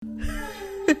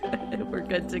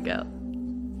good to go.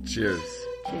 Cheers.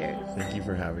 Cheers. Thank you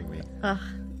for having me.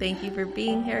 Thank you for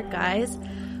being here, guys.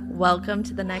 Welcome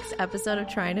to the next episode of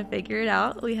Trying to Figure It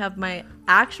Out. We have my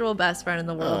actual best friend in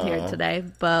the world here today,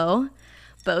 Beau.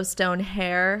 Beau Stone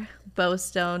hair, Beau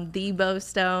Stone, the Beau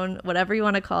Stone, whatever you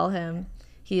want to call him.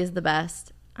 He is the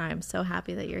best. I'm so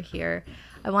happy that you're here.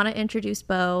 I want to introduce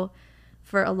Beau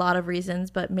for a lot of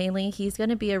reasons, but mainly he's going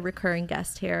to be a recurring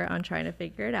guest here on Trying to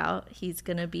Figure It Out. He's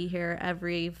going to be here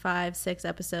every 5-6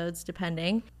 episodes,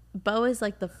 depending. Beau is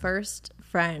like the first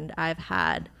friend I've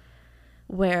had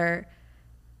where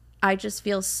I just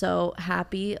feel so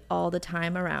happy all the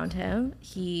time around him.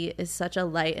 He is such a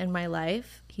light in my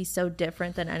life. He's so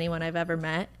different than anyone I've ever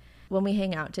met. When we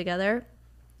hang out together,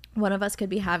 one of us could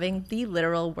be having the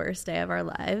literal worst day of our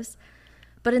lives.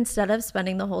 But instead of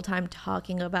spending the whole time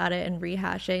talking about it and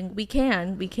rehashing, we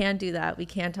can do that. We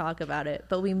can talk about it.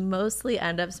 But we mostly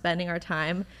end up spending our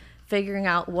time figuring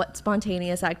out what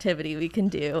spontaneous activity we can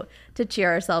do to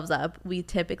cheer ourselves up. We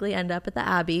typically end up at the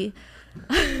Abbey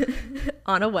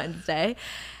on a Wednesday.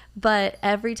 But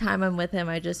every time I'm with him,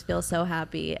 I just feel so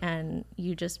happy, and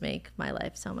you just make my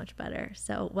life so much better.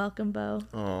 So welcome, Beau.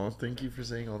 Oh, thank you for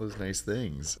saying all those nice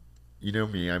things. You know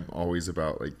me, I'm always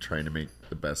about like trying to make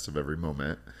the best of every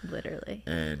moment. Literally.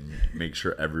 And make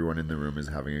sure everyone in the room is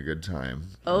having a good time.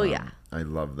 Oh, yeah. I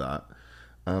love that.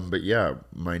 But yeah,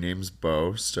 my name's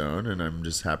Beau Stone, and I'm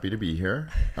just happy to be here,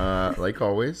 like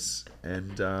always.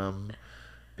 And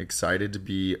excited to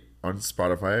be on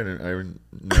Spotify. And I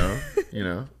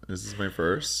know, this is my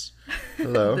first.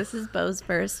 Hello. This is Beau's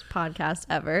first podcast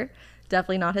ever.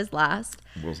 Definitely not his last.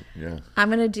 Well, yeah. I'm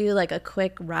going to do like a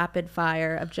quick rapid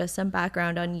fire of just some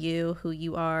background on you, who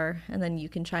you are, and then you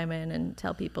can chime in and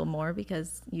tell people more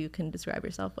because you can describe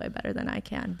yourself way better than I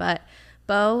can. But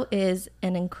Beau is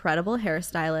an incredible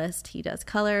hairstylist. He does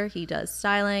color, he does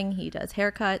styling, he does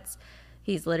haircuts.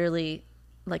 He's literally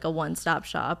like a one-stop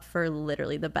shop for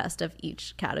literally the best of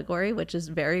each category, which is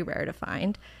very rare to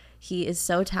find. He is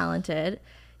so talented.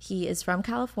 He is from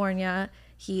California.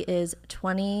 He is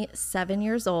 27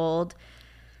 years old,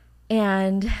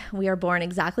 and we are born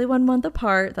exactly 1 month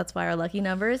apart. That's why our lucky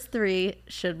number is 3.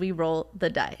 Should we roll the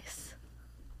dice?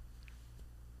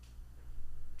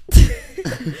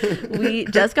 We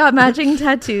just got matching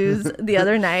tattoos the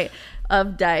other night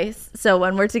of dice. So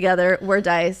when we're together, we're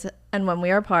dice, and when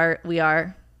we are apart, we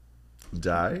are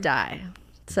die.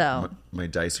 So my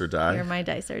dice or die. You're my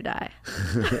dice or die.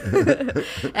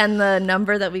 And the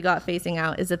number that we got facing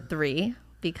out is a 3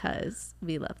 because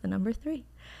we love the number 3.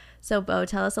 So Beau,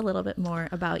 tell us a little bit more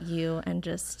about you and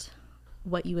just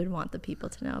what you would want the people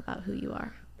to know about who you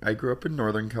are. I grew up in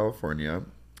Northern California.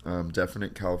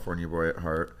 Definite California boy at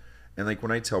heart. And like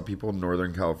when I tell people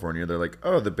Northern California, they're like,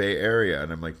 oh, the Bay Area.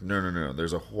 And I'm like, no.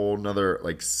 There's a whole nother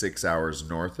like 6 hours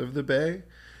north of the Bay.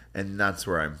 And that's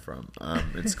where I'm from.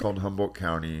 It's called Humboldt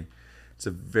County. It's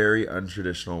a very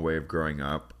untraditional way of growing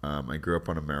up. I grew up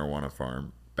on a marijuana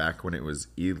farm back when it was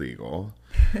illegal.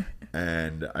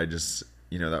 And I just,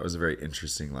 that was a very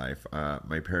interesting life.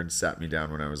 My parents sat me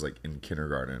down when I was like in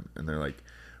kindergarten. And they're like,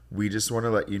 we just want to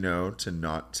let you know to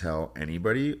not tell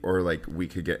anybody or like we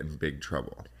could get in big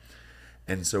trouble.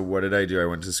 And so what did I do? I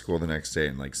went to school the next day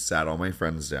and like sat all my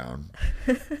friends down.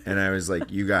 And I was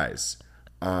like, you guys,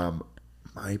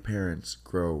 my parents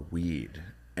grow weed.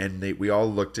 And we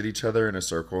all looked at each other in a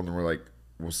circle and were like,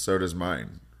 well, so does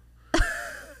mine.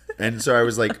 And so I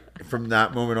was like, from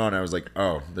that moment on, I was like,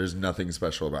 oh, there's nothing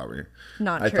special about me.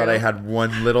 Not I true. thought I had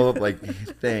one little like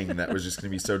thing that was just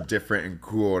going to be so different and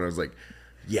cool. And I was like,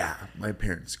 yeah, my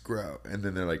parents grow. And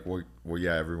then they're like, well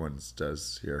yeah, everyone's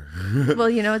does here. Well,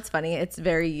 it's funny. It's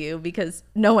very you because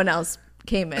no one else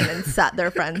came in and sat their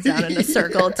friends down in a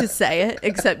circle to say it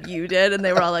except you did, and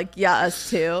they were all like, yeah, us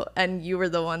too, and you were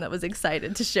the one that was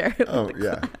excited to share it with the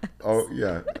class. Oh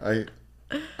yeah,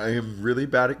 I am really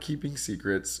bad at keeping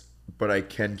secrets, but I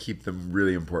can keep them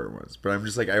really important ones. But I'm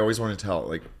just like, I always want to tell,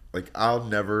 like I'll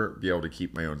never be able to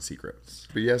keep my own secrets.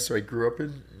 But yeah, so I grew up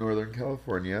in Northern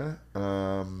California.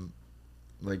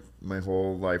 Like my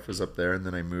whole life was up there, and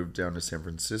then I moved down to San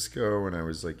Francisco when I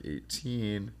was like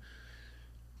 18.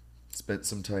 Spent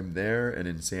some time there and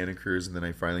in Santa Cruz, and then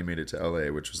I finally made it to LA,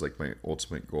 which was like my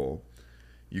ultimate goal.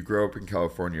 You grow up in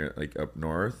California, like up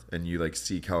north, and you like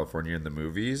see California in the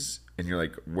movies, and you're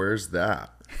like, where's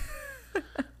that?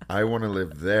 I want to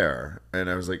live there. And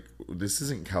I was like, this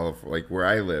isn't California. Like where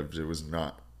I lived, it was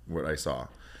not what I saw.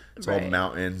 It's all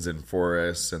mountains and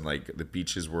forests, and like the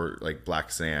beaches were like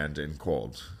black sand and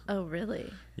cold. Oh,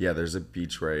 really? Yeah, there's a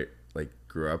beach where I like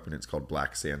grew up, and it's called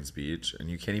Black Sands Beach,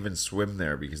 and you can't even swim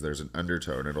there because there's an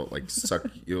undertow and it'll like suck.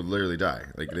 You'll literally die.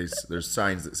 Like there's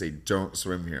signs that say don't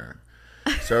swim here.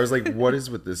 So I was like, what is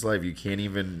with this life? You can't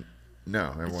even...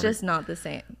 No. It's just not the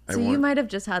same. So you might have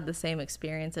just had the same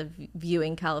experience of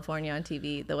viewing California on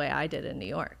TV the way I did in New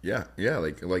York. Yeah.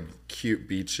 Like cute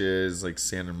beaches, like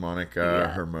Santa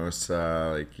Monica,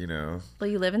 Hermosa, like, you know. Well,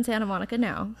 you live in Santa Monica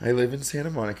now. I live in Santa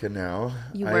Monica now.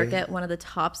 You work at one of the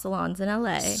top salons in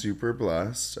LA. Super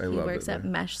blessed. I love it. He works at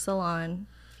Mesh Salon.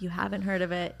 If you haven't heard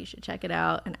of it, you should check it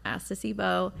out and ask to see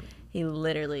Beau. He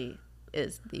literally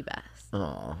is the best.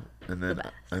 Oh, and then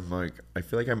I'm like, I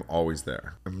feel like I'm always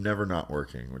there. I'm never not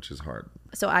working, which is hard.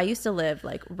 So I used to live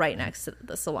like right next to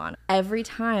the salon. Every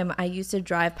time I used to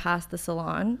drive past the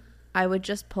salon, I would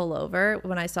just pull over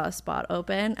when I saw a spot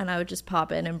open, and I would just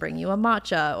pop in and bring you a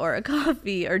matcha or a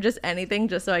coffee or just anything,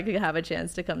 just so I could have a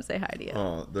chance to come say hi to you.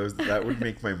 Oh, that would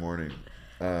make my morning.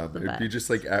 It'd be just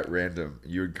like at random.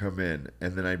 You would come in,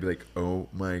 and then I'd be like, oh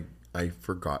my, I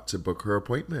forgot to book her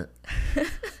appointment.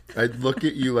 I'd look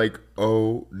at you like,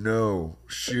 oh no,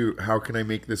 shoot, how can I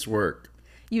make this work?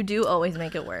 You do always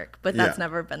make it work, but that's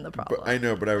never been the problem. But I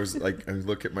know, but I was like, I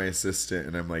look at my assistant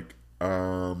and I'm like,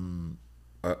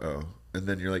 uh-oh. And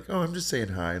then you're like, oh, I'm just saying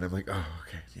hi. And I'm like, oh,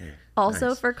 okay, yeah. Also,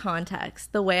 nice. For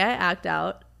context, the way I act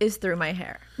out is through my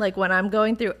hair. Like when I'm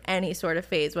going through any sort of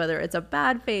phase, whether it's a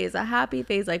bad phase, a happy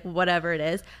phase, like whatever it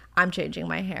is, I'm changing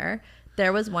my hair.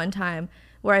 There was one time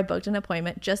where I booked an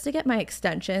appointment just to get my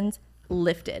extensions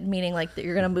lifted, meaning like that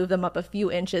you're going to move them up a few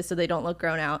inches so they don't look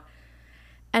grown out.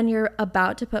 And you're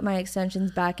about to put my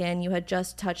extensions back in. You had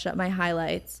just touched up my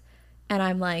highlights. And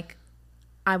I'm like,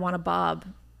 I want a bob.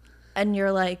 And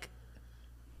you're like,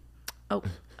 oh,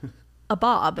 a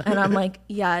bob. And I'm like,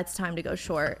 yeah, it's time to go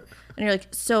short. And you're like,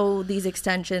 so these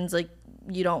extensions, like,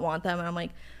 you don't want them? And I'm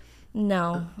like,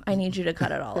 no, I need you to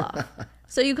cut it all off.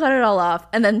 So you cut it all off,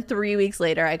 and then 3 weeks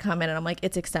later, I come in and I'm like,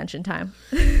 it's extension time.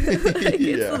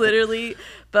 It's literally,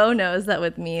 Beau knows that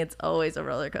with me, it's always a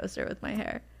roller coaster with my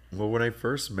hair. Well, when I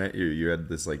first met you, you had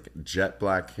this like jet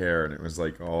black hair, and it was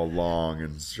like all long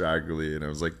and straggly, and I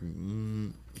was like,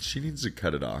 she needs to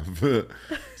cut it off.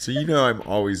 So you know I'm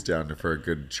always down for a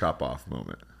good chop off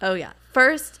moment. Oh yeah.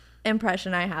 First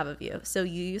impression I have of you. So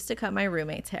you used to cut my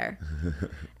roommate's hair,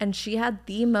 and she had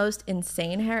the most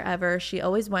insane hair ever. She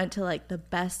always went to like the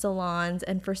best salons,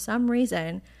 and for some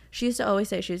reason she used to always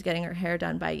say she was getting her hair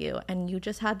done by you, and you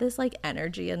just had this like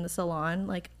energy in the salon.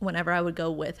 Like whenever I would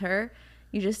go with her,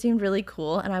 you just seemed really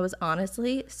cool, and I was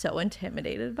honestly so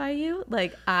intimidated by you.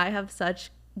 Like I have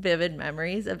such vivid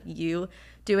memories of you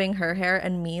doing her hair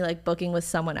and me like booking with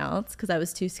someone else because I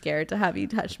was too scared to have you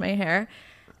touch my hair.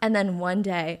 And then one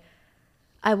day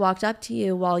I walked up to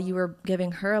you while you were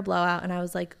giving her a blowout, and I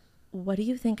was like, what do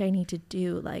you think I need to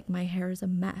do? Like, my hair is a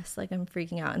mess. Like, I'm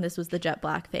freaking out. And this was the jet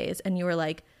black phase. And you were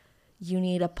like, you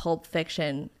need a Pulp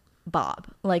Fiction bob.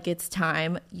 Like, it's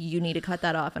time. You need to cut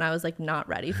that off. And I was like, not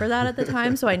ready for that at the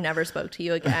time. So I never spoke to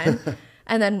you again.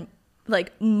 And then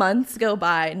like months go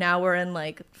by. Now we're in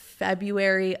like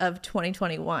February of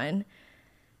 2021.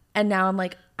 And now I'm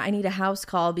like, I need a house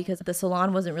call because the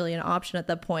salon wasn't really an option at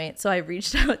that point. So I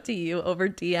reached out to you over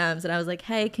DMs and I was like,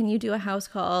 hey, can you do a house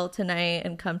call tonight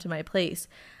and come to my place?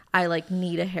 I like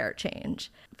need a hair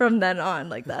change. From then on,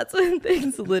 like that's when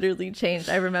things literally changed.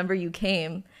 I remember you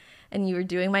came and you were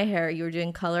doing my hair, you were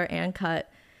doing color and cut.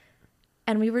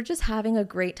 And we were just having a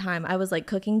great time. I was like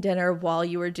cooking dinner while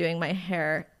you were doing my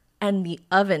hair, and the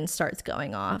oven starts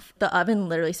going off. The oven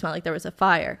literally smelled like there was a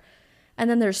fire. And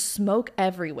then there's smoke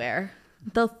everywhere.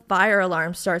 The fire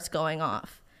alarm starts going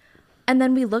off. And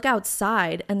then we look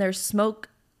outside and there's smoke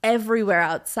everywhere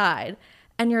outside.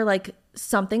 And you're like,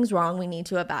 something's wrong. We need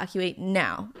to evacuate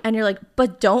now. And you're like,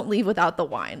 but don't leave without the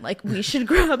wine. Like, we should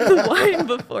grab the wine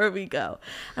before we go.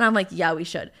 And I'm like, yeah, we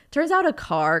should. Turns out a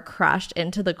car crashed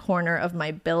into the corner of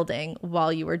my building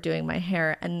while you were doing my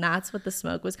hair. And that's what the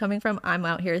smoke was coming from. I'm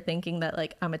out here thinking that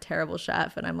like I'm a terrible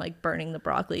chef and I'm like burning the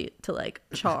broccoli to like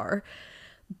char.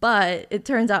 But it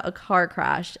turns out a car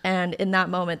crashed. And in that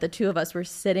moment, the two of us were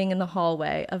sitting in the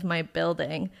hallway of my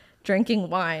building, drinking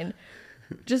wine,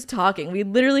 just talking. We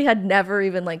literally had never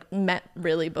even like met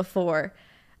really before.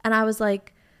 And I was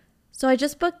like, so I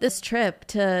just booked this trip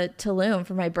to Tulum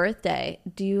for my birthday.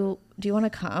 Do you want to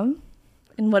come?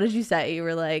 And what did you say? You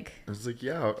were like, I was like,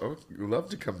 yeah, I would love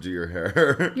to come do your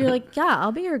hair. You're like, yeah,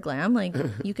 I'll be your glam. Like,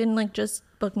 you can like just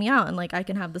book me out and like I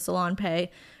can have the salon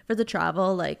pay for the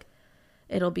travel. Like,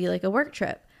 it'll be like a work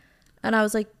trip. And I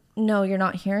was like, no, you're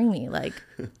not hearing me. Like,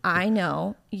 I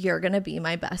know you're going to be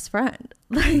my best friend.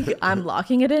 Like, I'm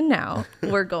locking it in now.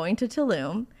 We're going to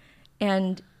Tulum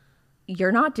and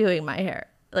you're not doing my hair.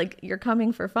 Like, you're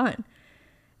coming for fun.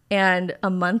 And a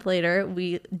month later,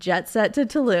 we jet set to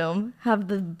Tulum, have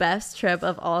the best trip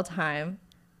of all time.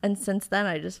 And since then,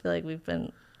 I just feel like we've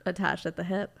been attached at the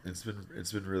hip. It's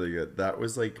been really good. That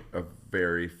was like a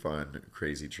very fun,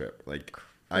 crazy trip. Like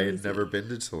I had never been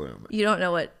to Tulum. You don't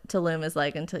know what Tulum is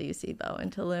like until you see Beau. In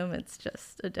Tulum, it's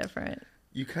just a different.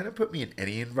 You kind of put me in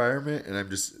any environment and I'm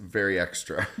just very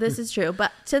extra. This is true.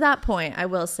 But to that point, I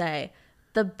will say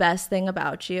the best thing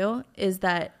about you is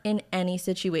that in any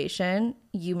situation,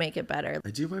 you make it better.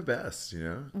 I do my best, you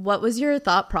know? What was your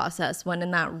thought process when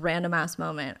in that random ass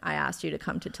moment I asked you to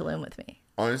come to Tulum with me?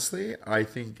 Honestly, I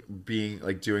think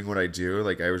doing what I do,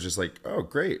 like I was just like, oh,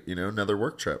 great, you know, another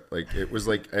work trip. Like it was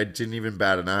like, I didn't even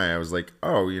bat an eye. I was like,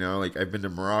 oh, you know, like I've been to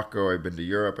Morocco, I've been to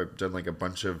Europe, I've done like a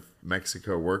bunch of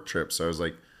Mexico work trips. So I was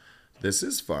like, this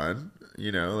is fun,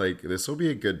 you know, like this will be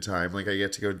a good time. Like I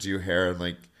get to go do hair and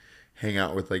like hang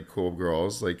out with like cool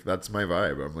girls. Like that's my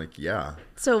vibe. I'm like, yeah.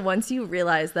 So once you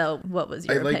realized though, what was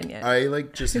your opinion? I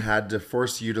like just had to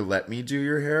force you to let me do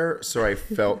your hair. So I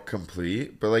felt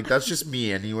complete, but like, that's just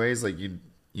me anyways. Like you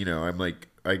know, I'm like,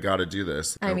 I got to do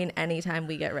this. I mean, anytime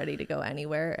we get ready to go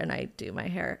anywhere and I do my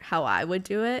hair, how I would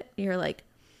do it, you're like,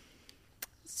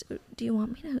 so do you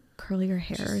want me to curl your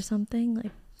hair or something?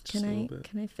 Like, can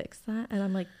I fix that? And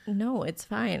I'm like, no, it's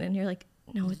fine. And you're like,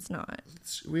 no, it's not.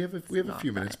 We have a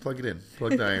few minutes. Plug it in.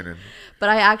 Plug the iron in. But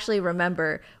I actually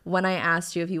remember when I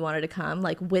asked you if you wanted to come,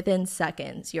 like within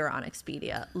seconds, you're on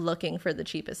Expedia looking for the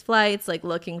cheapest flights, like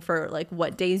looking for like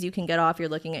what days you can get off. You're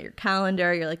looking at your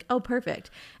calendar. You're like, oh,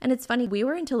 perfect. And it's funny. We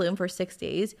were in Tulum for 6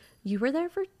 days. You were there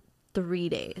for 3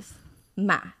 days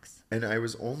max. And I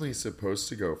was only supposed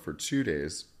to go for 2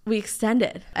 days. We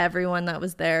extended. Everyone that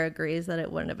was there agrees that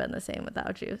it wouldn't have been the same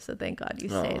without you. So thank God you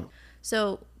stayed.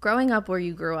 So growing up where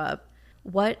you grew up,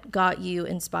 what got you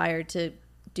inspired to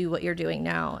do what you're doing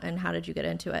now, and how did you get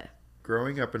into it?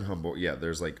 Growing up in Humboldt, yeah,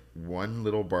 there's like one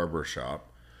little barber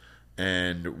shop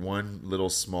and one little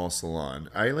small salon.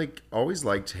 I like always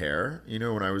liked hair. You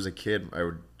know, when I was a kid, I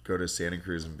would go to Santa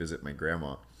Cruz and visit my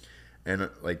grandma. And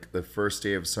like the first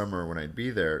day of summer when I'd be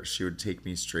there, she would take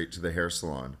me straight to the hair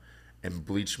salon and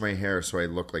bleach my hair so I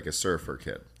looked like a surfer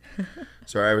kid.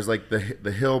 So I was like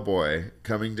the hill boy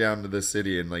coming down to the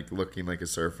city and like looking like a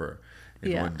surfer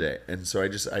in one day. And so I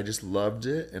just loved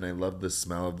it, and I loved the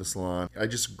smell of the salon. I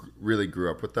just really grew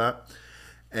up with that.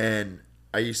 And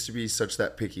I used to be such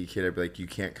that picky kid. I'd be like, you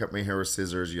can't cut my hair with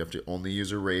scissors. You have to only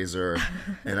use a razor.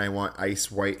 And I want ice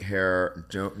white hair,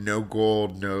 no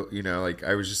gold, no, you know, like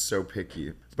I was just so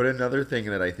picky. But another thing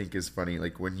that I think is funny,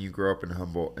 like when you grow up in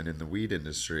Humboldt and in the weed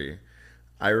industry,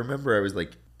 I remember I was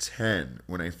like 10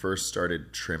 when I first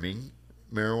started trimming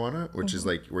marijuana, which is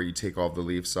like where you take all the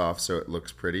leaves off so it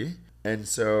looks pretty. And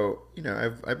so, you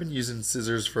know, I've been using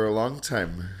scissors for a long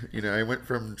time. You know, I went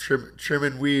from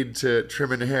trimming weed to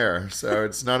trimming hair, so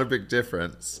it's not a big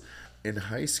difference. In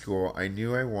high school, I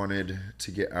knew I wanted to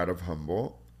get out of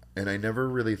Humboldt, and I never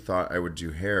really thought I would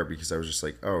do hair because I was just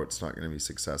like, oh, it's not going to be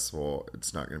successful.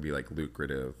 It's not going to be like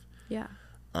lucrative. Yeah.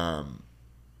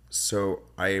 So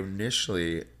I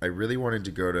really wanted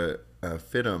to go to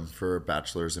FITM for a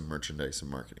bachelor's in merchandise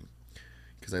and marketing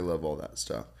because I love all that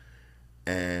stuff.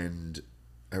 And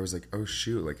I was like, oh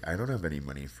shoot, like I don't have any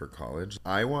money for college.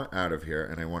 I want out of here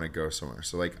and I want to go somewhere.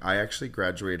 So like I actually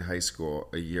graduated high school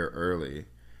a year early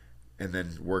and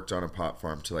then worked on a pot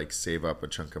farm to like save up a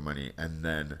chunk of money. And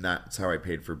then that's how I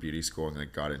paid for beauty school and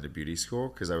like got into beauty school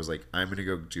because I was like, I'm going to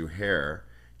go do hair,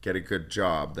 get a good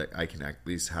job that I can at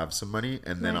least have some money,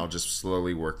 and then I'll just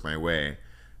slowly work my way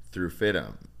through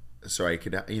FITM so I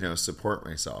could, you know, support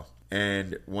myself.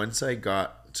 And once I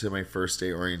got to my first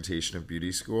day orientation of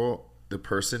beauty school, the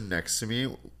person next to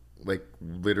me like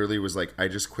literally was like, I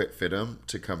just quit FITM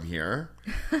to come here.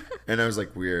 And I was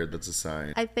like, weird, that's a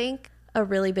sign. I think a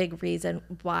really big reason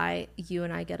why you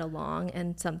and I get along,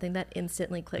 and something that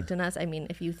instantly clicked in us, I mean,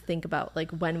 if you think about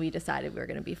like when we decided we were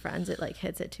going to be friends, it like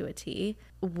hits it to a T.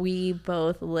 We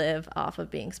both live off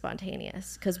of being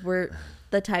spontaneous because we're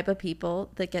the type of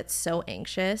people that get so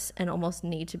anxious and almost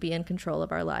need to be in control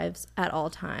of our lives at all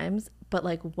times. But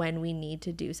like when we need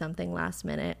to do something last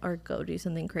minute or go do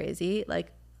something crazy,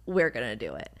 like we're going to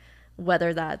do it.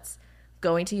 Whether that's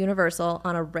going to Universal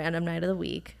on a random night of the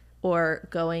week, or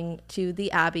going to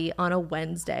the Abbey on a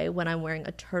Wednesday when I'm wearing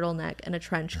a turtleneck and a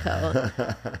trench coat,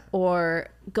 or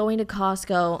going to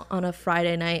Costco on a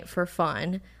Friday night for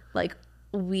fun. Like,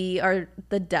 we are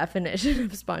the definition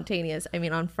of spontaneous. I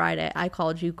mean, on Friday, I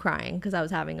called you crying because I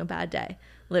was having a bad day,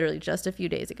 literally just a few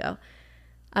days ago.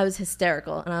 I was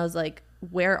hysterical, and I was like,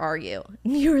 where are you?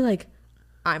 And you were like,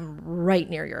 I'm right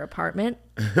near your apartment.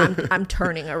 I'm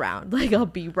turning around. Like, I'll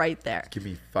be right there. Give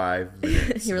me 5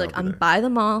 minutes. You're like, I'm by the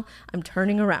mall. I'm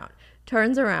turning around.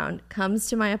 Turns around, comes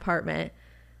to my apartment.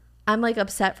 I'm like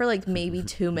upset for like maybe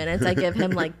 2 minutes. I give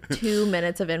him like 2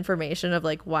 minutes of information of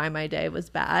like why my day was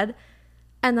bad.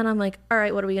 And then I'm like, all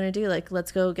right, what are we going to do? Like,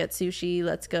 let's go get sushi.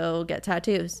 Let's go get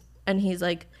tattoos. And he's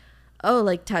like, oh,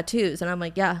 like tattoos. And I'm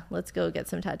like, yeah, let's go get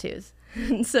some tattoos.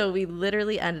 And so we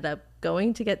literally ended up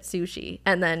going to get sushi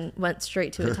and then went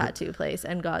straight to a tattoo place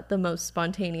and got the most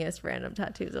spontaneous random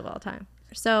tattoos of all time.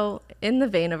 So in the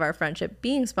vein of our friendship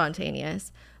being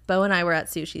spontaneous, Beau and I were at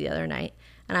sushi the other night,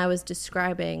 and I was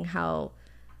describing how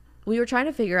we were trying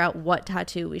to figure out what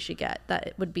tattoo we should get that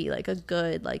it would be like a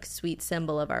good, like sweet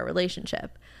symbol of our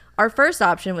relationship. Our first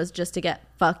option was just to get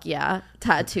fuck yeah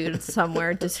tattooed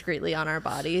somewhere discreetly on our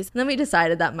bodies. And then we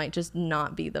decided that might just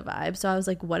not be the vibe. So I was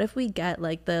like, what if we get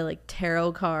like the like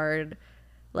tarot card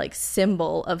like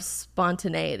symbol of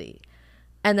spontaneity?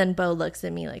 And then Beau looks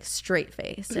at me like straight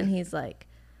faced and he's like,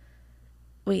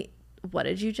 wait, what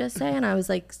did you just say? And I was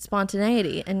like,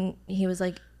 spontaneity. And he was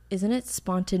like, isn't it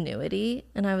spontaneity?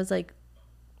 And I was like,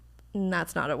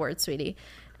 that's not a word, sweetie.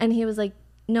 And he was like,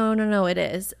 no, it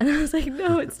is. And I was like,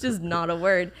 no, it's just not a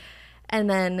word. And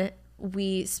then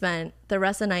we spent the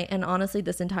rest of the night, and honestly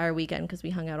this entire weekend, because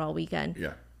we hung out all weekend,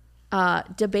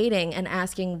 debating and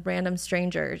asking random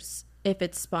strangers if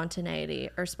it's spontaneity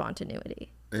or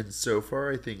spontaneity. And so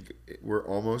far I think we're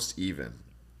almost even.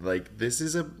 Like this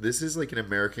is like an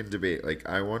American debate. Like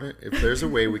I want to, if there's a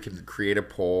way we can create a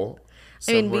poll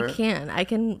somewhere, I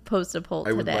can post a poll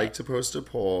today. I would like to post a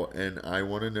poll, and I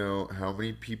want to know how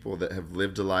many people that have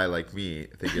lived a lie like me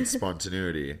think it's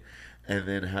spontaneity. And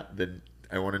then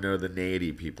I want to know the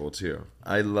naity people too.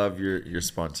 I love your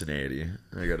spontaneity.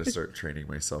 I got to start training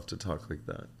myself to talk like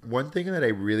that. One thing that I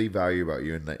really value about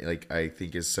you, and that like I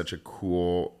think is such a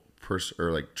cool person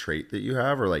or like trait that you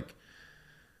have, or like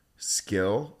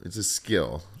skill. It's a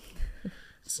skill.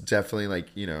 It's definitely like,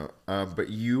 but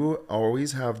you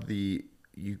always have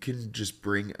you can just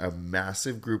bring a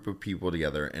massive group of people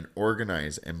together and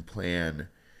organize and plan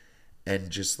and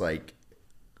just like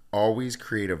always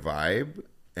create a vibe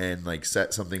and like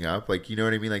set something up. Like, you know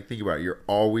what I mean? Like think about it. You're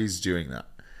always doing that.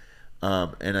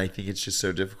 And I think it's just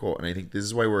so difficult. And I think this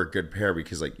is why we're a good pair,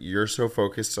 because like you're so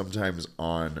focused sometimes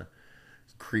on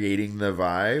creating the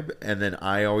vibe, and then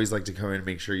I always like to come in and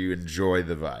make sure you enjoy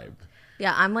the vibe.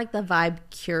 Yeah, I'm like the vibe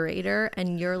curator,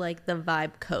 and you're like the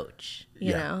vibe coach.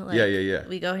 You know? Like, yeah.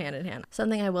 We go hand in hand.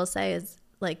 Something I will say is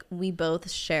like we both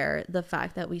share the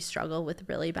fact that we struggle with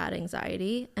really bad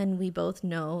anxiety, and we both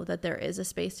know that there is a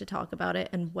space to talk about it,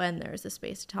 and when there's a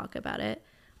space to talk about it.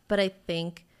 But I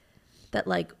think that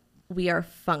like we are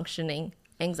functioning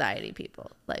anxiety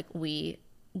people. Like we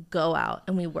go out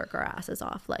and we work our asses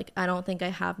off. Like I don't think I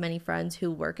have many friends who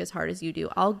work as hard as you do.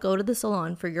 I'll go to the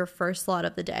salon for your first slot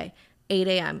of the day, 8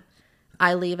 a.m.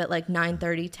 I leave at like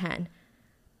 9:30, 10.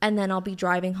 And then I'll be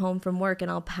driving home from work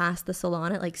and I'll pass the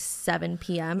salon at like 7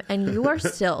 p.m. And you are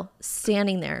still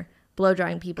standing there blow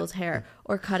drying people's hair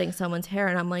or cutting someone's hair.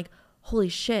 And I'm like, holy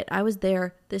shit, I was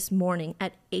there this morning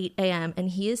at 8 a.m.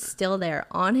 and he is still there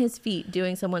on his feet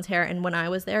doing someone's hair. And when I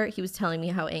was there, he was telling me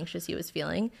how anxious he was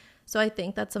feeling. So I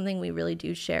think that's something we really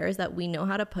do share, is that we know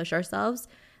how to push ourselves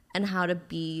and how to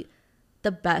be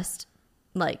the best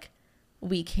like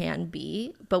we can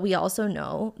be. But we also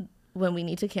know when we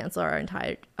need to cancel our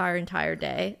entire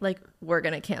day, like we're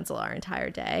going to cancel our entire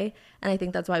day. And I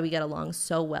think that's why we get along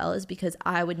so well, is because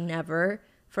I would never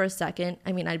for a second,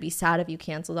 I mean, I'd be sad if you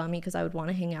canceled on me because I would want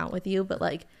to hang out with you, but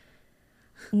like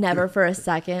never for a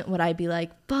second would I be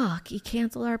like, fuck, you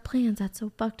canceled our plans. That's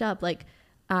so fucked up. Like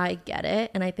I get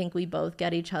it. And I think we both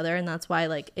get each other. And that's why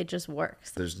like it just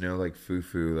works. There's no like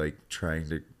foo-foo, like trying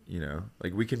to,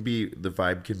 like we can be, the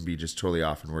vibe can be just totally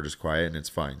off and we're just quiet and it's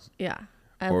fine. Yeah.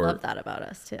 I love that about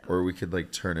us too. Or we could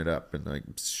like turn it up and like.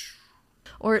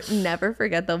 Or never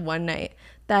forget the one night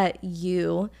that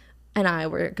you and I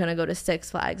were going to go to Six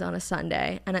Flags on a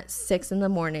Sunday. And at 6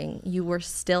 a.m, you were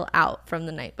still out from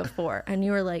the night before. And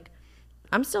you were like,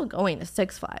 I'm still going to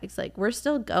Six Flags. Like, we're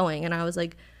still going. And I was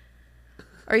like,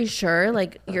 are you sure?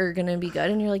 Like, you're going to be good?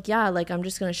 And you're like, yeah, like, I'm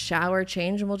just going to shower,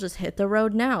 change, and we'll just hit the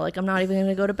road now. Like, I'm not even going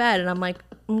to go to bed. And I'm like,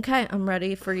 okay, I'm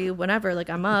ready for you whenever. Like,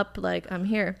 I'm up. Like, I'm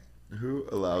here. Who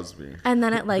allows me? And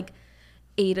then at like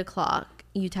 8 o'clock,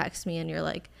 you text me and you're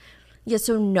like, yeah,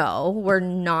 so no, we're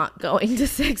not going to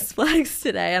Six Flags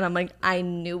today. And I'm like, I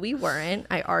knew we weren't.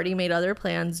 I already made other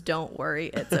plans. Don't worry.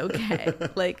 It's okay.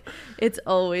 Like, it's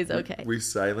always okay. We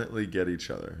silently get each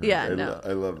other. Yeah,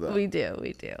 I love that. We do.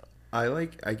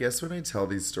 I guess when I tell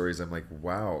these stories, I'm like,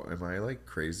 wow, am I like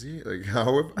crazy? Like,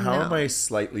 how am I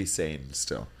slightly sane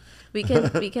still? We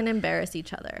can embarrass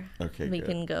each other. Okay, we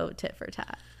can go tit for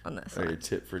tat on this one. Okay,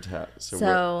 tit for tat.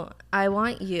 So I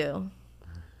want you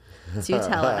to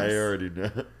tell us. I already know.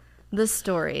 The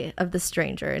story of the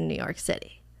stranger in New York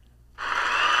City.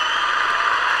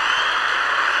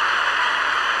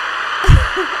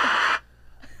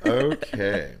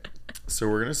 Okay. So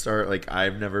we're going to start, like,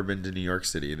 I've never been to New York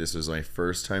City. This was my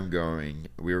first time going.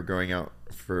 We were going out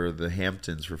for the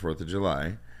Hamptons for 4th of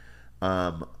July.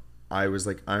 I was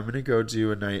like, I'm going to go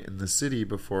do a night in the city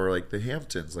before, like, the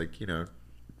Hamptons. Like, you know,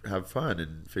 have fun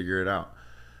and figure it out.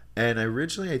 And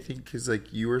originally, I think, because,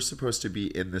 like, you were supposed to be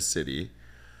in the city.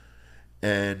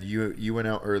 And you went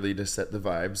out early to set the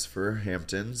vibes for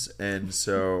Hamptons. And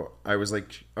so I was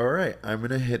like, all right, I'm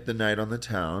going to hit the night on the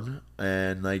town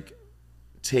and, like,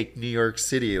 take New York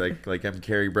City like I'm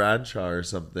Carrie Bradshaw or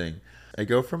something. I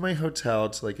go from my hotel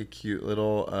to, like, a cute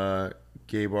little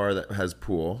gay bar that has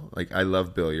pool. Like, I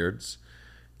love billiards.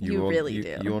 You really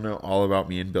do. You will know all about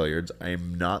me in billiards.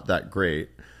 I'm not that great,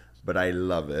 but I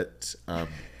love it.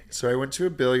 So I went to a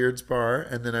billiards bar,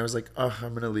 and then I was like, oh, I'm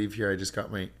going to leave here. I just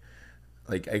got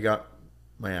I got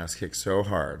my ass kicked so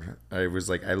hard. I was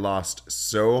like, I lost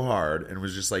so hard and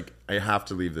was just like, I have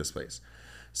to leave this place.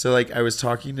 So, like, I was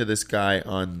talking to this guy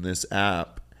on this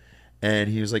app, and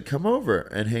he was like, come over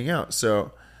and hang out.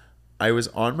 So I was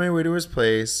on my way to his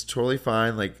place, totally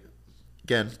fine. Like,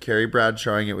 again, Carrie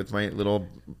Bradshawing it with my little,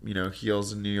 you know,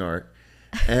 heels in New York.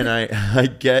 And I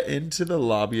get into the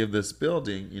lobby of this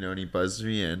building, you know, and he buzzed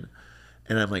me in.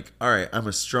 And I'm like, all right, I'm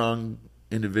a strong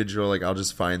individual. Like, I'll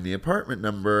just find the apartment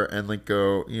number and, like,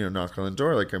 go, you know, knock on the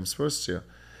door like I'm supposed to.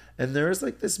 And there was,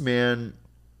 like, this man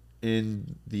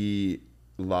in the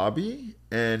lobby,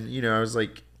 and, you know, I was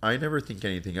like, I never think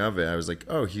anything of it. I was like,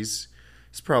 oh, he's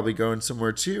probably going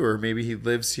somewhere too, or maybe he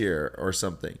lives here or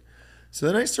something. So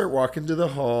then I start walking to the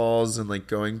halls and, like,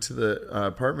 going to the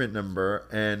apartment number,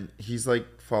 and he's,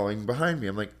 like, following behind me.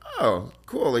 I'm like, oh,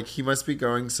 cool. Like, he must be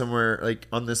going somewhere, like,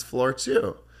 on this floor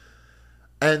too.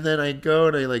 And then I go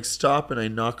and I, like, stop and I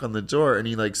knock on the door, and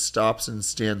he, like, stops and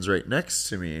stands right next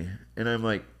to me. And I'm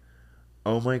like,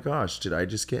 oh my gosh, did I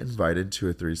just get invited to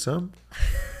a threesome?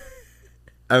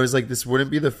 I was like, this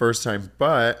wouldn't be the first time,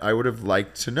 but I would have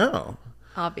liked to know.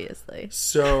 Obviously.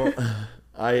 So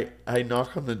I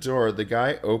knock on the door. The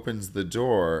guy opens the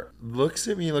door, looks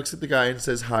at me, looks at the guy, and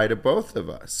says hi to both of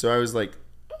us. So I was like,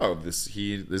 oh, this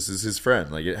is his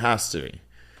friend. Like, it has to be.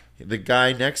 The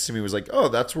guy next to me was like, oh,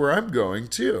 that's where I'm going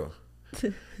too.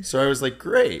 So I was like,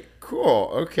 great, cool,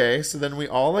 okay. So then we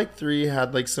all, like, three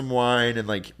had, like, some wine and,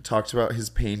 like, talked about his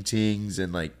paintings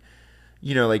and, like,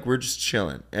 you know, like, we're just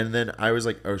chilling. And then I was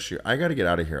like, oh shoot, I gotta get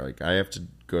out of here. Like, I have to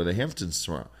go to the Hamptons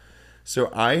tomorrow. So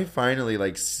I finally,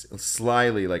 like,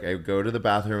 slyly, like, I go to the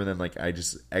bathroom and then, like, I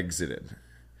just exited.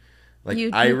 Like,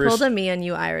 you pulled a me and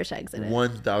you Irish exited.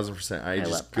 1000%. I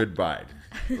just goodbye,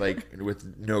 like,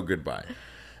 with no goodbye.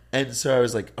 And so I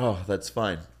was like, oh, that's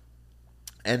fine.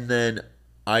 And then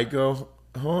I go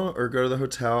home or go to the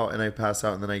hotel and I pass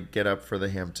out, and then I get up for the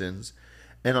Hamptons.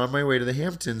 And on my way to the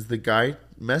Hamptons, the guy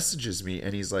messages me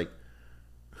and he's like,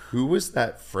 who was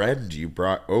that friend you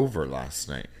brought over last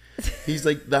night? He's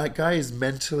like, that guy is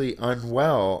mentally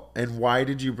unwell, and why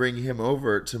did you bring him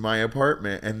over to my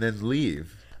apartment and then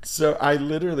leave? So I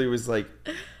literally was like,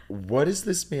 what is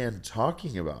this man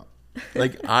talking about?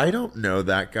 Like, I don't know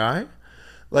that guy.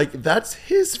 Like, that's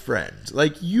his friend.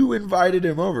 Like, you invited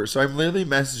him over. So I'm literally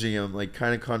messaging him, like,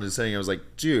 kind of condescending. I was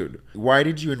like, dude, why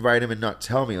did you invite him and not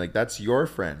tell me? Like, that's your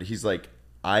friend. He's like,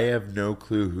 I have no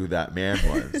clue who that man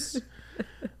was.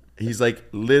 He's like,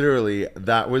 literally,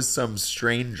 that was some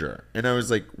stranger. And I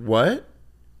was like, what?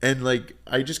 And, like,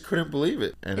 I just couldn't believe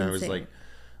it. And insane. I was like,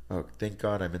 oh, thank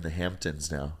God I'm in the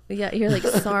Hamptons now. Yeah, you're like,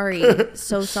 sorry.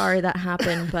 So sorry that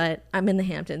happened, but I'm in the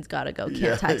Hamptons. Gotta go.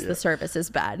 Can't text. The service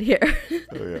is bad here.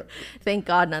 Oh, yeah. Thank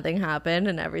God nothing happened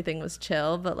and everything was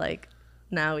chill. But, like,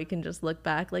 now we can just look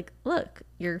back. Like, look,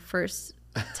 your first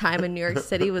time in New York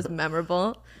City was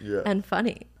memorable and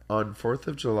funny. On 4th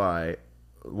of July,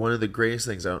 one of the greatest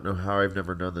things, I don't know how I've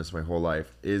never known this my whole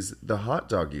life, is the hot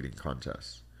dog eating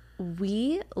contest.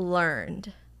 We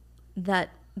learned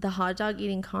that the hot dog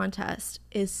eating contest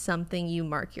is something you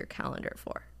mark your calendar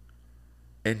for.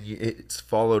 And it's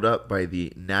followed up by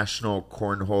the National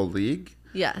Cornhole League.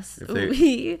 Yes.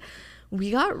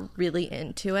 We got really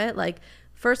into it. Like,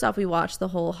 first off, we watched the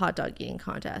whole hot dog eating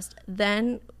contest.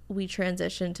 Then we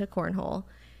transitioned to cornhole.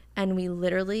 And we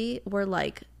literally were,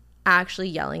 like, actually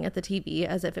yelling at the TV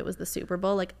as if it was the Super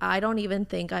Bowl. Like, I don't even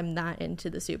think I'm that into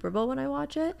the Super Bowl when I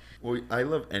watch it. Well, I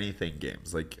love anything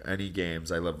games, like any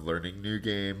games. I love learning new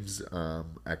games,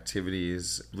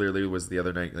 activities. Literally was the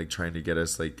other night, like, trying to get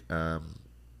us, like,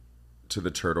 to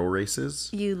the turtle races.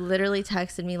 You literally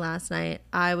texted me last night.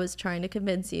 I was trying to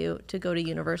convince you to go to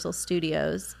Universal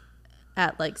Studios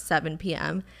at, like, 7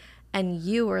 p.m. And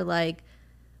you were like,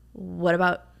 what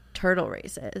about turtle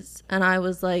races? And I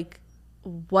was like,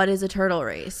 what is a turtle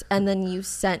race? And then you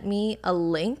sent me a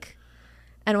link.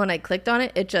 And when I clicked on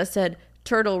it, it just said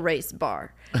turtle race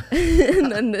bar.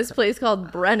 And then this place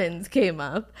called Brennan's came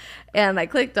up. And I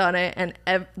clicked on it. And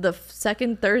the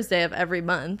second Thursday of every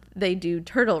month, they do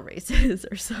turtle races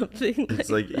or something. It's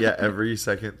like, yeah, every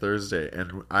second Thursday.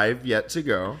 And I've yet to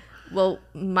go. Well,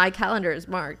 my calendar is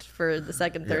marked for the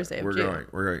second Thursday of June.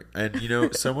 We're going. And, you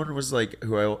know, someone was like,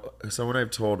 someone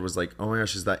I've told was like, oh my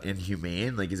gosh, is that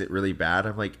inhumane? Like, is it really bad?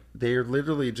 I'm like, they're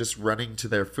literally just running to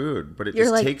their food, but it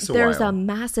just takes a while. There's a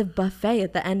massive buffet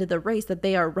at the end of the race that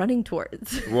they are running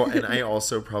towards. Well, and I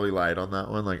also probably lied on that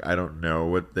one. Like, I don't know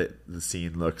what the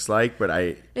scene looks like, but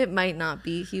it might not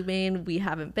be humane. We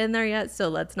haven't been there yet, so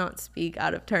let's not speak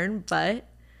out of turn, but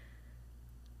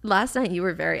last night you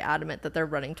were very adamant that they're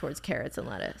running towards carrots and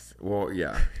lettuce. Well,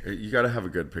 yeah. You got to have a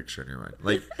good picture in your mind.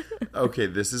 Like, okay,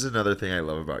 this is another thing I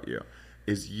love about you,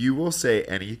 is you will say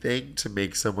anything to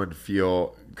make someone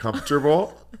feel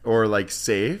comfortable or like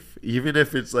safe, even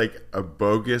if it's like a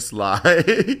bogus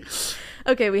lie.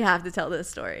 Okay, we have to tell this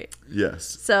story. Yes.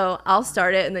 So I'll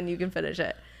start it and then you can finish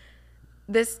it.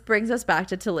 This brings us back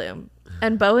to Tulum.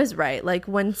 And Beau is right. Like,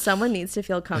 when someone needs to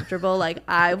feel comfortable, like,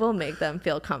 I will make them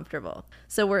feel comfortable.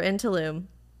 So we're in Tulum.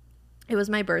 It was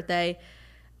my birthday.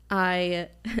 I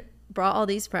brought all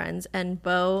these friends, and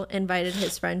Beau invited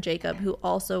his friend Jacob, who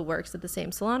also works at the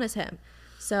same salon as him.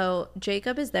 So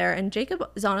Jacob is there, and Jacob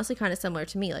is honestly kind of similar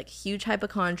to me, like, huge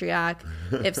hypochondriac.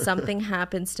 If something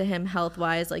happens to him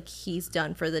health-wise, like, he's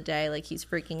done for the day. Like, he's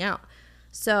freaking out.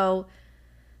 So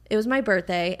it was my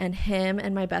birthday, and him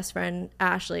and my best friend,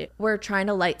 Ashley, were trying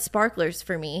to light sparklers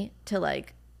for me to,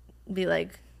 like, be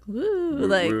like, woo,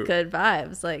 like, good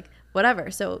vibes, like,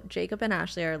 whatever. So Jacob and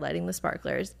Ashley are lighting the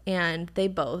sparklers, and they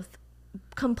both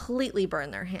completely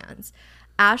burn their hands.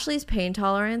 Ashley's pain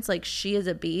tolerance, like, she is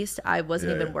a beast. I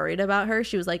wasn't even worried about her.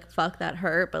 She was like, fuck, that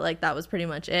hurt, but, like, that was pretty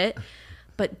much it.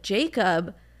 But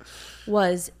Jacob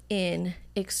was in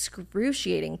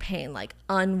excruciating pain, like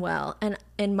unwell. And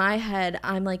in my head,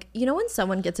 I'm like, you know, when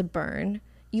someone gets a burn,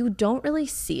 you don't really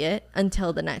see it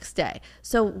until the next day.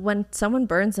 So when someone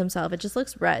burns themselves, it just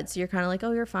looks red. So you're kind of like,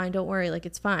 oh, you're fine. Don't worry. Like,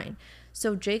 it's fine.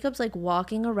 So Jacob's like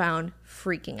walking around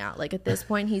freaking out. Like, at this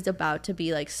point, he's about to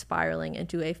be like spiraling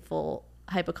into a full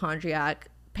hypochondriac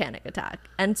panic attack.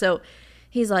 And so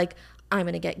he's like, I'm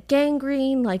going to get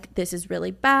gangrene. Like, this is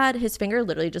really bad. His finger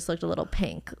literally just looked a little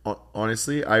pink.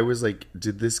 Honestly, I was like,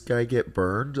 did this guy get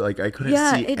burned? Like, I couldn't see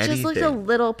anything. Yeah, it just looked a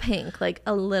little pink, like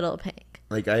a little pink.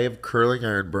 Like, I have curling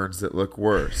iron burns that look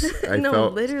worse.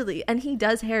 Literally. And he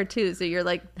does hair too. So you're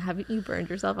like, haven't you burned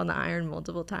yourself on the iron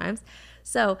multiple times?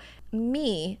 So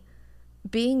me,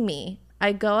 being me,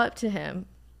 I go up to him.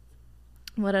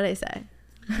 What did I say?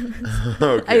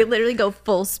 Okay. I literally go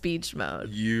full speech mode.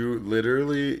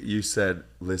 You said,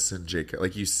 listen, Jacob.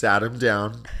 Like, you sat him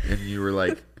down and you were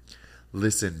like,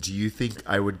 listen, do you think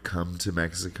I would come to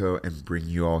Mexico and bring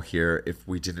you all here if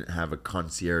we didn't have a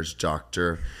concierge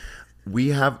doctor? We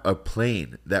have a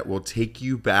plane that will take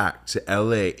you back to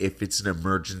LA if it's an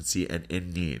emergency and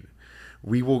in need.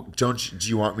 We will. Do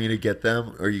you want me to get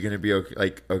them? Or are you going to be okay?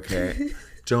 Like, okay,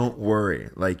 don't worry.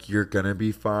 Like, you're going to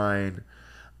be fine.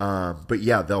 But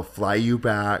yeah, they'll fly you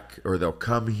back or they'll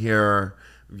come here.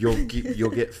 You'll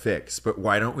get fixed. But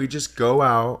why don't we just go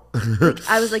out?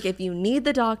 I was like, if you need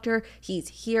the doctor, he's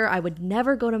here. I would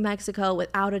never go to Mexico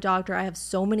without a doctor. I have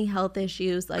so many health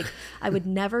issues. Like, I would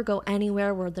never go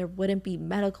anywhere where there wouldn't be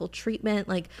medical treatment.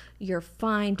 Like, you're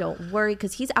fine. Don't worry.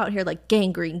 Because he's out here like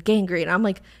gangrene. I'm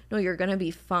like, no, you're going to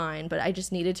be fine. But I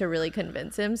just needed to really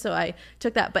convince him. So I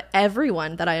took that. But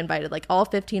everyone that I invited, like all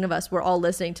 15 of us, were all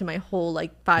listening to my whole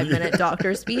like 5-minute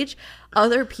doctor speech.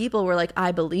 Other people were like,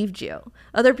 I believed you.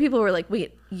 Other people were like,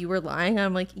 wait, you were lying?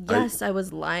 I'm like, yes, I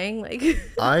was lying. Like,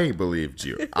 I believed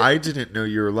you. I didn't know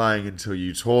you were lying until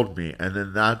you told me. And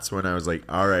then that's when I was like,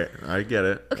 all right, I get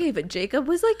it. Okay, but Jacob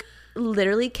was like,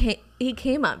 literally, he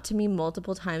came up to me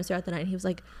multiple times throughout the night. He was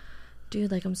like, dude,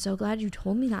 like, I'm so glad you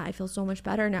told me that. I feel so much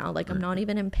better now. Like, I'm not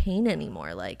even in pain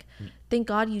anymore. Like, thank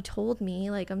God you told me.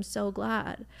 Like, I'm so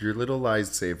glad. Your little lies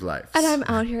save lives. And I'm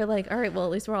out here like, all right, well,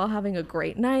 at least we're all having a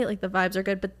great night. Like, the vibes are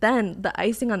good. But then the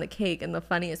icing on the cake and the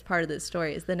funniest part of this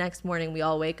story is the next morning we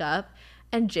all wake up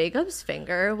and Jacob's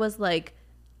finger was like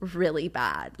really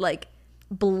bad. Like,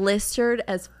 blistered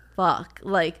as fuck.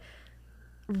 Like,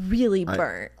 really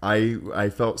burnt. I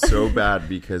felt so bad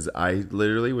because I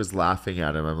literally was laughing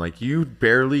at him. I'm like, you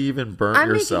barely even burnt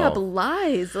yourself. I'm making up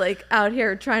lies, like out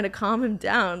here trying to calm him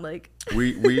down. Like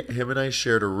him and I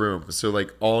shared a room, so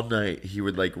like all night he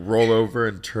would like roll over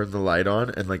and turn the light on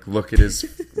and like look at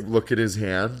his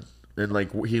hand, and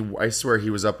like I swear he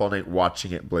was up all night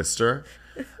watching it blister.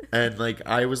 And like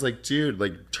I was like, dude,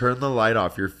 like turn the light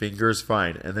off, your finger's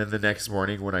fine. And then the next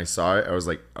morning when I saw it, I was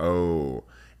like, oh,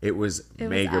 it was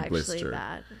mega blister.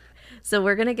 Bad. So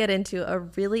we're gonna get into a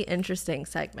really interesting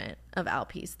segment of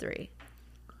Alpi's 3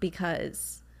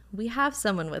 because we have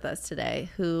someone with us today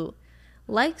who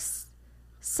likes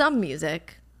some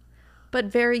music, but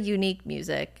very unique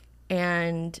music,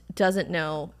 and doesn't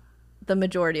know the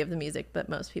majority of the music that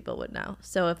most people would know.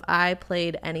 So if I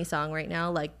played any song right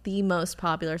now, like the most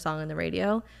popular song on the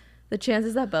radio, the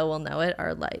chances that Beau will know it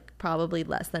are like probably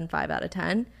less than 5 out of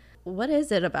 10. What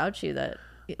is it about you that,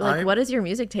 like, what is your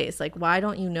music taste? Like, why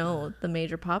don't you know the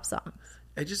major pop songs?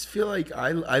 I just feel like I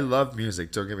love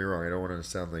music. Don't get me wrong. I don't want to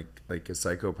sound like a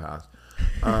psychopath.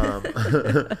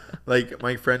 Like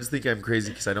my friends think I'm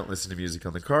crazy because I don't listen to music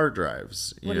on the car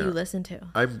drives. What do you listen to?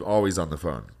 I'm always on the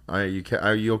phone.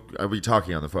 I'll be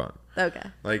talking on the phone. Okay.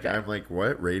 Like I'm like,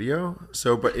 what, radio?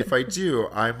 So, but if I do,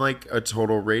 I'm like a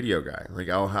total radio guy. Like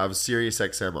I'll have Sirius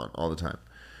XM on all the time.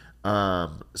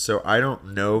 So I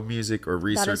don't know music or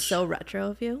research. That is so retro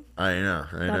of you. I know.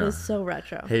 That is so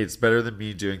retro. Hey, it's better than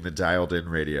me doing the dialed in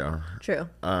radio. True.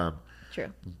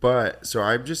 True. But so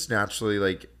I'm just naturally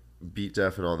like beat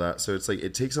deaf and all that, so it's like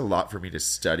it takes a lot for me to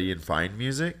study and find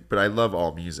music, but I love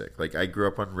all music. Like I grew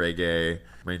up on reggae,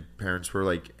 my parents were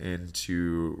like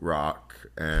into rock,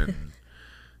 and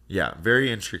yeah,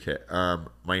 very intricate.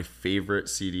 My favorite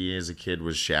CD as a kid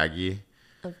was Shaggy,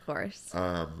 of course,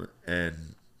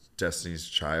 and Destiny's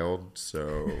Child,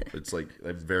 so it's like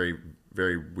I'm very,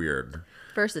 very weird,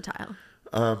 versatile.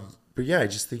 But yeah, I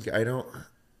just think I don't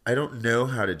know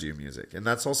how to do music, and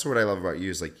that's also what I love about you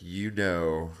is like you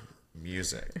know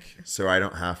music, so I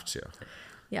don't have to.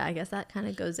 Yeah, I guess that kind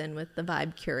of goes in with the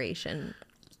vibe curation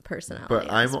personality.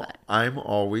 But I'm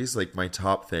always like my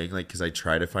top thing, like because I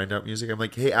try to find out music. I'm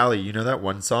like, hey Allie, you know that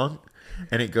one song,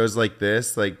 and it goes like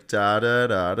this, like da da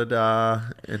da da da,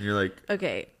 and you're like,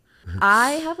 okay.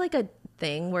 I have like a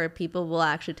thing where people will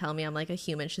actually tell me I'm like a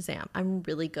human Shazam. I'm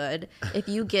really good. If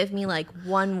you give me like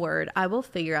one word, I will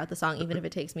figure out the song, even if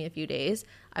it takes me a few days.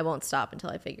 I won't stop until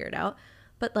I figure it out.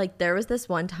 But like there was this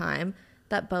one time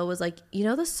that Beau was like, you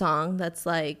know the song that's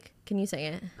like, can you sing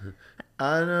it?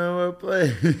 I know a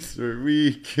place where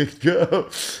we can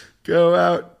go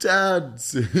out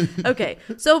dancing. Okay,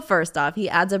 so first off, he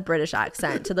adds a British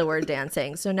accent to the word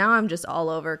dancing. So now I'm just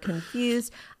all over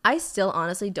confused. I still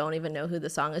honestly don't even know who the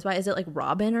song is by. Is it like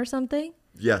Robin or something?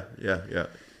 Yeah.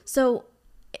 So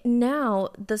now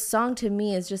the song to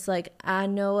me is just like, I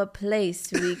know a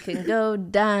place we can go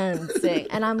dancing.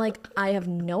 And I'm like, I have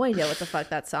no idea what the fuck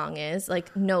that song is.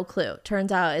 Like, no clue.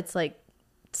 Turns out it's like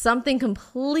something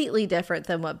completely different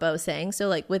than what Beau's saying. So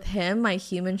like with him, my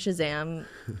human Shazam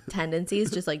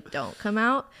tendencies just like don't come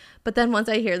out. But then once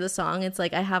I hear the song, it's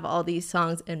like I have all these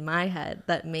songs in my head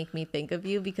that make me think of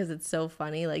you because it's so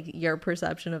funny. Like your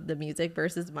perception of the music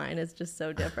versus mine is just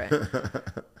so different.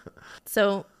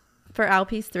 So for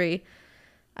Alpi's 3,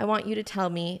 I want you to tell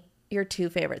me your 2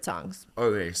 favorite songs.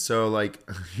 Okay, so like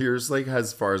here's like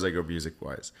as far as I go music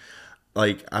wise.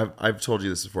 Like I've told you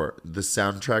this before. The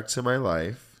soundtrack to my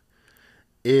life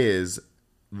is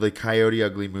the Coyote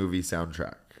Ugly movie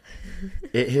soundtrack.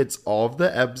 It hits all of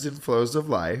the ebbs and flows of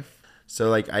life. So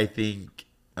like I think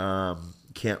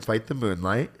Can't Fight the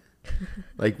Moonlight.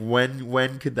 Like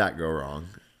when could that go wrong?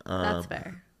 That's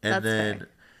fair. And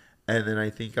then I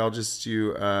think I'll just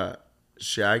do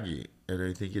Shaggy, and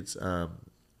I think it's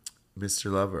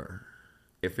Mr. Lover.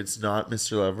 If it's not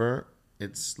Mr. Lover,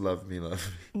 it's Love Me,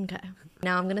 Love Me. Okay.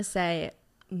 Now I'm going to say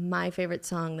my favorite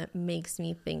song that makes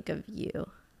me think of you.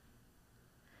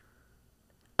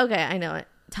 Okay, I know it.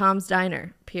 Tom's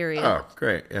Diner, period. Oh,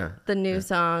 great. Yeah. The new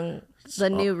song,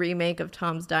 the new remake of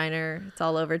Tom's Diner. It's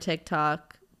all over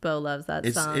TikTok. Beau loves that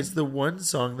song. It's the one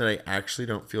song that I actually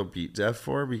don't feel beat deaf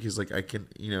for because like I can,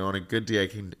 on a good day I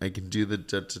can do the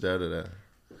da da da da.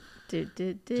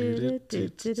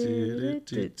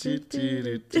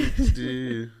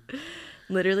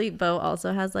 Literally, Beau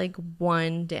also has like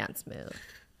one dance move,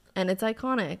 and it's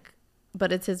iconic,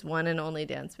 but it's his one and only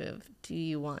dance move. Do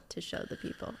you want to show the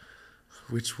people?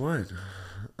 Which one?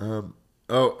 Oh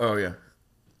yeah.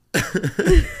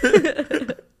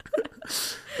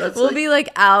 We'll be like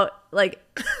out like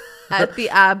at the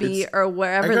Abbey or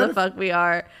wherever the fuck we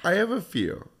are. I have a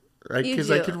few, right?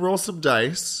 Because I can roll some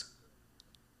dice.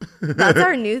 That's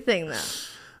our new thing, though.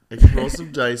 I can roll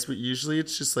some dice, but usually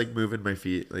it's just like moving my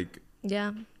feet. Like,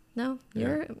 yeah. No,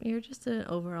 you're just an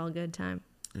overall good time.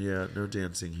 Yeah, no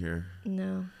dancing here.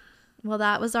 No. Well,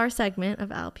 that was our segment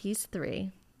of Alpiece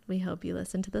 3. We hope you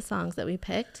listened to the songs that we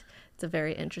picked. It's a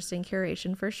very interesting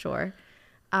curation for sure.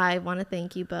 I want to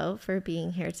thank you, Beau, for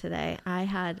being here today. I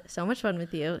had so much fun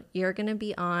with you. You're going to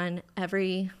be on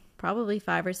every probably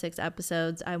 5 or 6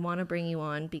 episodes. I want to bring you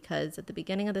on because at the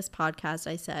beginning of this podcast,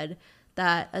 I said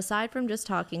that aside from just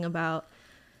talking about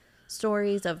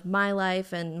stories of my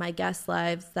life and my guests'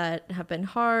 lives that have been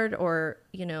hard or,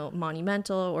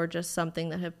 monumental or just something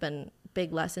that have been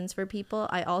big lessons for people,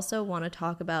 I also want to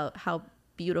talk about how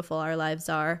beautiful our lives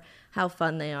are, how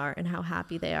fun they are, and how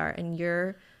happy they are. And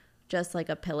you're just like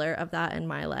a pillar of that in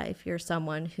my life. You're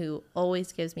someone who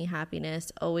always gives me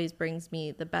happiness, always brings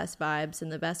me the best vibes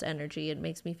and the best energy. It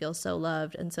makes me feel so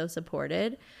loved and so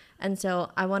supported. And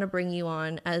so I want to bring you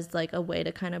on as like a way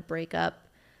to kind of break up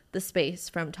the space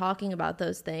from talking about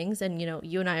those things. And,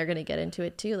 you and I are going to get into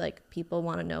it too. Like, people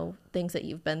want to know things that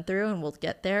you've been through, and we'll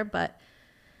get there. But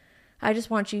I just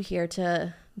want you here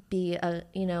to be a,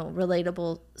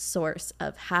 relatable source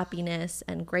of happiness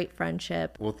and great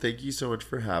friendship. Well, thank you so much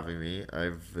for having me.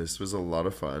 This was a lot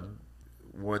of fun.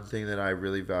 One thing that I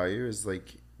really value is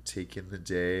like taking the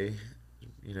day,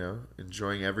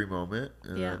 enjoying every moment.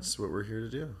 And that's what we're here to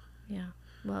do. Yeah.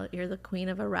 Well, you're the queen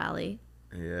of a rally.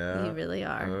 Yeah. You really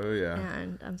are. Oh, yeah.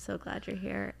 And I'm so glad you're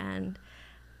here. And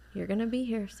you're going to be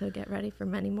here. So get ready for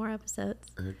many more episodes.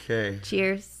 Okay.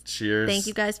 Cheers. Cheers. Thank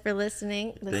you guys for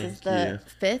listening. This is the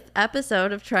 5th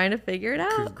episode of Trying to Figure It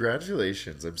Out.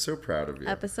 Congratulations. I'm so proud of you.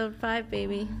 Episode 5,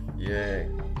 baby. Yay.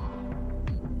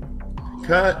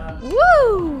 Cut.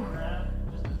 Woo!